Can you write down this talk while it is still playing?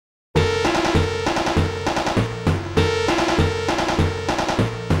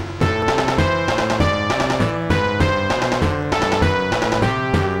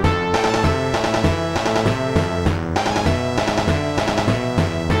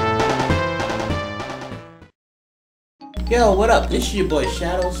Yo, what up? This is your boy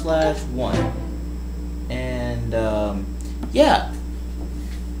Shadow/1. And, yeah.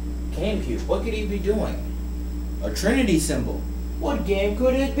 GameCube, what could he be doing? A Trinity symbol. What game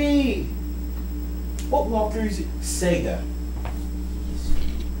could it be? What walkers? Sega.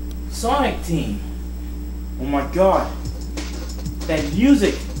 Sonic Team. Oh my god. That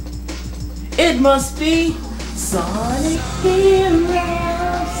music. It must be Sonic Heroes.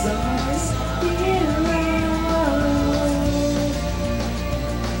 Sonic Heroes.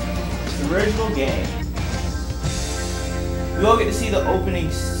 It's the original game. We all get to see the opening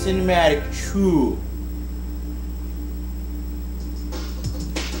cinematic too.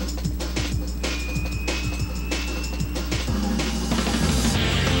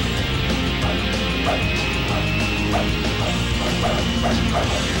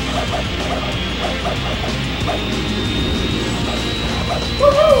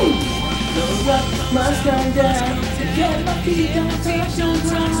 Woohoo! The rock must come down to get my feet on touch the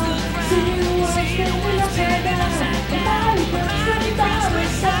ground. See the world spinning upside down. The body burns right by my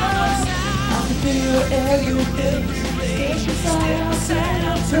side. I can feel everything. Take the side outside,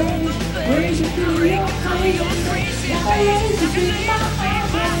 I'll change. Raise you through your crazy. I raise you through my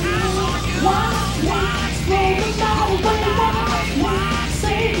eyes on you. Watch me, roll the body when you watch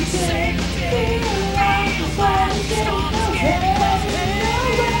me. Save the day, feel like the body getting no head.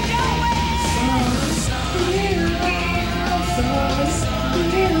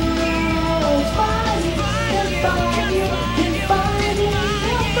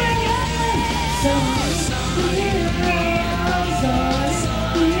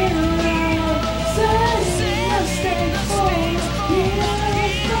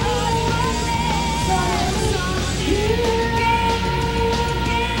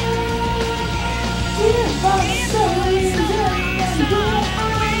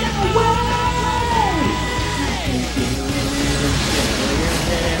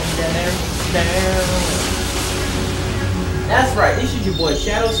 That's right, this is your boy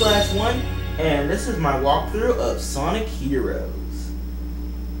Shadow/1, and this is my walkthrough of Sonic Heroes.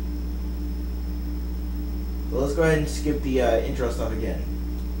 So let's go ahead and skip the intro stuff again,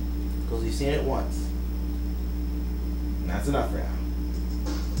 because you've seen it once. And that's enough for now.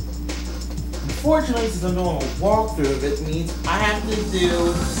 Unfortunately, since I'm doing a walkthrough of it, means I have to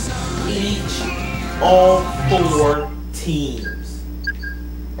do all 4 teams.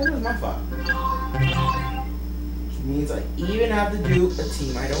 That was my fault. Which means I even have to do a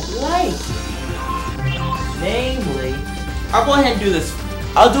team I don't like. Namely, I'll go ahead and do this.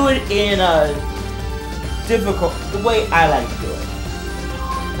 I'll do it in a difficult, the way I like to do it.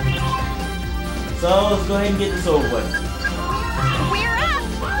 So let's go ahead and get this over with. We're up!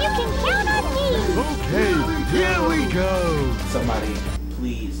 You can count on me! Okay, here we go! Somebody,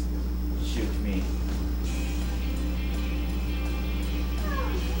 please shoot me.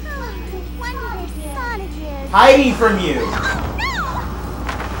 Wonder where Sonic is. Hiding from you!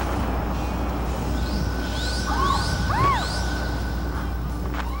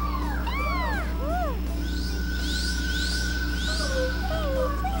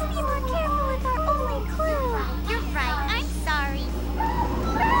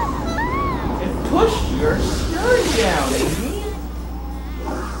 Push your skirt down, Amy.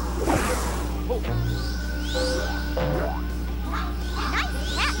 Nice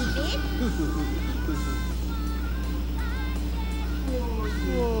hat, Big.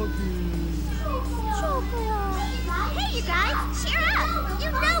 Hey, you guys, cheer up. You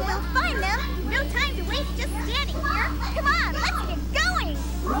know we'll find them. No time to waste just standing here. Come on, let's get going.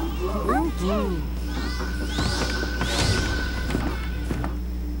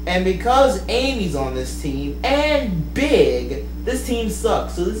 And because Amy's on this team, and Big, this team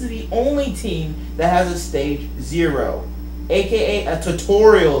sucks. So this is the only team that has a stage 0, aka a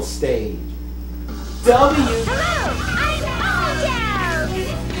tutorial stage. W. Hello, I'm All-Down.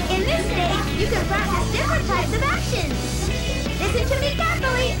 In this stage, you can practice different types of actions. Listen to me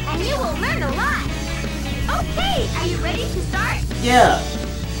carefully, and you will learn a lot. Okay, are you ready to start? Yeah,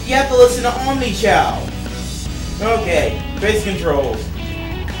 you have to listen to Omni Chow. Okay, base controls.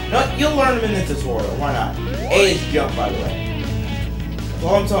 No, you'll learn them in the tutorial. Why not? A is jump, by the way. That's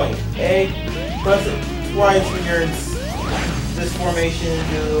all I'm telling you. A, press it twice when you're in this formation.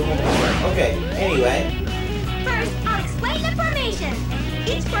 Okay, anyway. First, I'll explain the formation.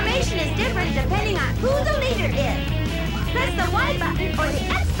 Each formation is different depending on who the leader is. Press the Y button or the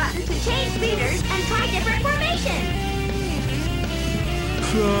X button to change leaders and try different formations.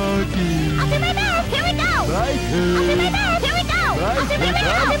 Chucky! I'll do my best. Here we go. Right I'll do my here! best. Here we go. I'll do my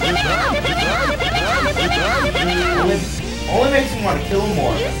best. Here we go. Here we go. Here we go. Here we go. Here we go. Only makes me want to kill him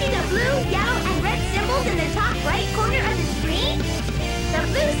more. You see the blue, yellow, and red symbols in the top right corner of the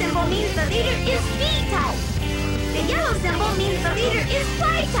symbol means the leader is speed type. The yellow symbol means the leader is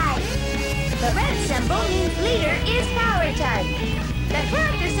fly type. The red symbol means leader is power type. The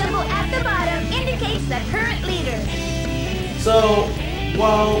character symbol at the bottom indicates the current leader. So,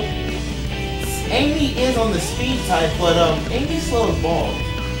 well, Amy is on the speed type, but Amy's slow as balls.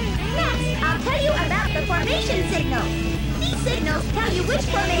 Next, I'll tell you about the formation signal. These signals tell you which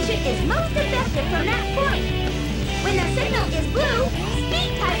formation is most effective from that point. When the signal is blue,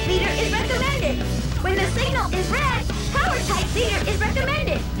 speed type leader is recommended. When the signal is red, power type leader is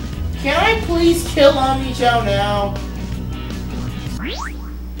recommended. Can I please kill Omni-Chow now?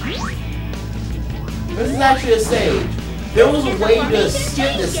 This is actually a stage. There was a way to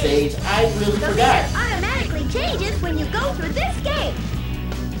skip this stage. I really The forgot. leader automatically changes when you go through this gate.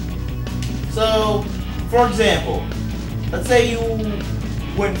 So, for example, let's say you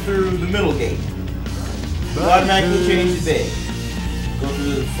went through the middle gate. You automatically change to big. Go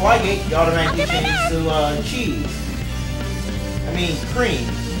through the fly gate, you automatically change to cheese. I mean cream.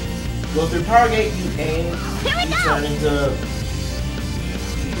 Go through power gate, you aim, you turn into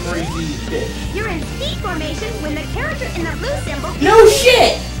crazy fish. You're in speed formation when the character in the blue symbol. No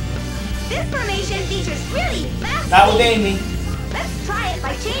shit! This formation features really fast Not with speed. Amy. Let's try it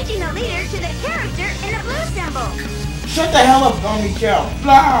by changing the leader to the character in the blue symbol. Shut the hell up, Omni-Chow.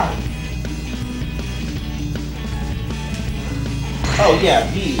 Blah! Oh yeah,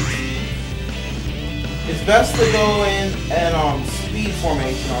 these. It's best to go in and speed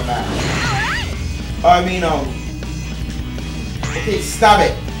formation on that. I mean okay, stop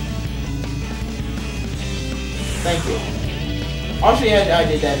it. Thank you. I'll show you how I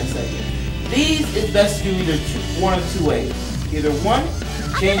did that in a second. These is best to do either one of two ways. Either one,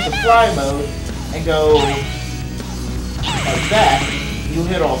 change the fly mode and go like that. You'll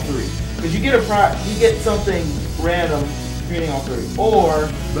hit all three because you get something random hitting all three, or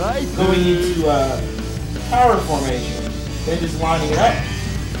going into power formation, then just lining it up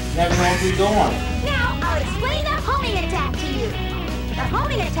and having all three go on it. Now I'll explain the homing attack to you. The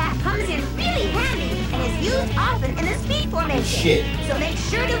homing attack comes in really handy and is used often in the speed formation. Shit. So make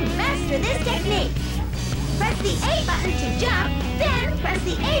sure to master this technique. Press the A button to jump, then press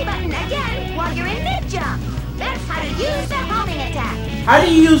the A button again while you're in mid-jump. That's how to use the homing attack. How do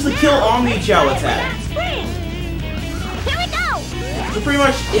you use the kill Now, Omni-Chow let's try it attack? without spring. Here we go! So pretty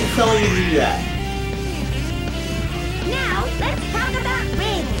much it's telling you to do that. Now, let's talk about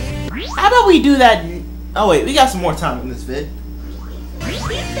rings. How about we do that? Oh wait, we got some more time in this vid. These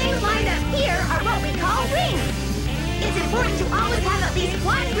things lined up here are what we call rings. It's important to always have at least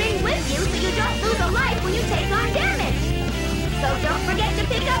one ring with you so you don't lose a life when you take on damage. So don't forget to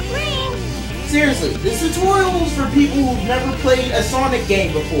pick up rings. Seriously, this tutorial is for people who've never played a Sonic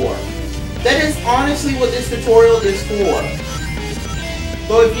game before. That is honestly what this tutorial is for.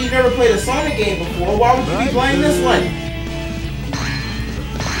 So if you've never played a Sonic game before, why would you be playing this one?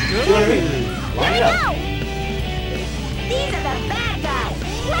 See what I mean? Line it up. These are the bad guys.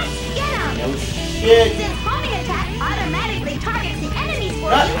 Let's get them. No shit. Since homing attack automatically targets the enemies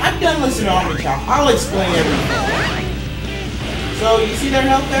for you. I'm done listening to Omni-Chow. I'll explain everything. So you see their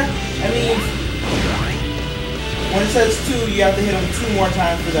health there? I mean, when it says 2, you have to hit them 2 more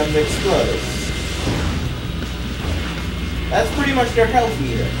times for them to explode. That's pretty much their health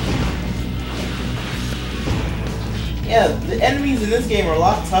meter. Yeah, the enemies in this game are a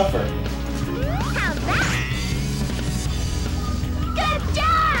lot tougher. How's that? Good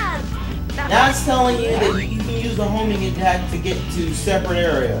job! Now it's telling you that you can use the homing attack to get to separate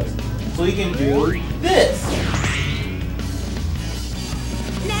areas. So you can do this.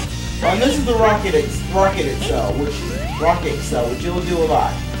 Next, And this is the rocket excel, which you'll do a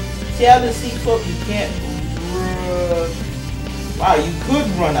lot. See how this seat flip? You can't. Wow, you could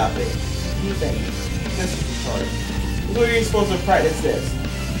run up it. You think this is retarded? This is where you're supposed to practice this.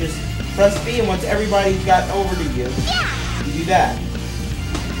 Just press B, and once everybody's gotten over to you, you do that.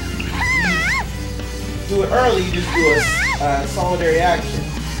 Do it early. You just do a solitary action.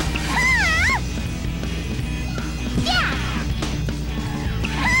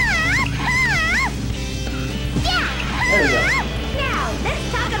 There we go. now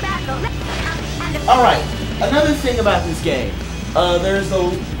let's talk about the and the Alright, another thing about this game, there's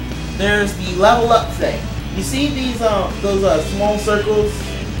the level up thing. You see these those small circles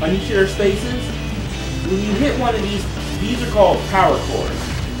on each of their spaces? When you hit one of these are called power cores.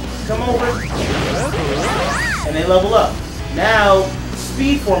 Come over, and they level up. Now,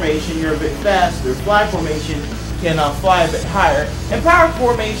 speed formation, you're a bit faster. Fly formation can fly a bit higher, and power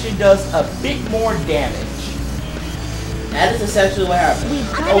formation does a bit more damage. That is essentially what happens.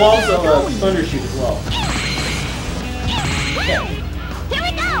 Oh, also Thunder Shoot as well. Here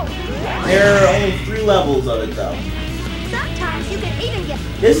we go! There are only 3 levels of it though. Sometimes you can even get...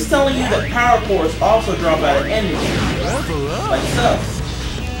 This is telling you that power cores also drop out of enemies, like so.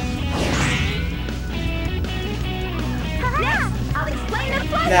 Now, I'll explain the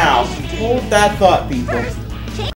process. Now, hold that thought, people. First,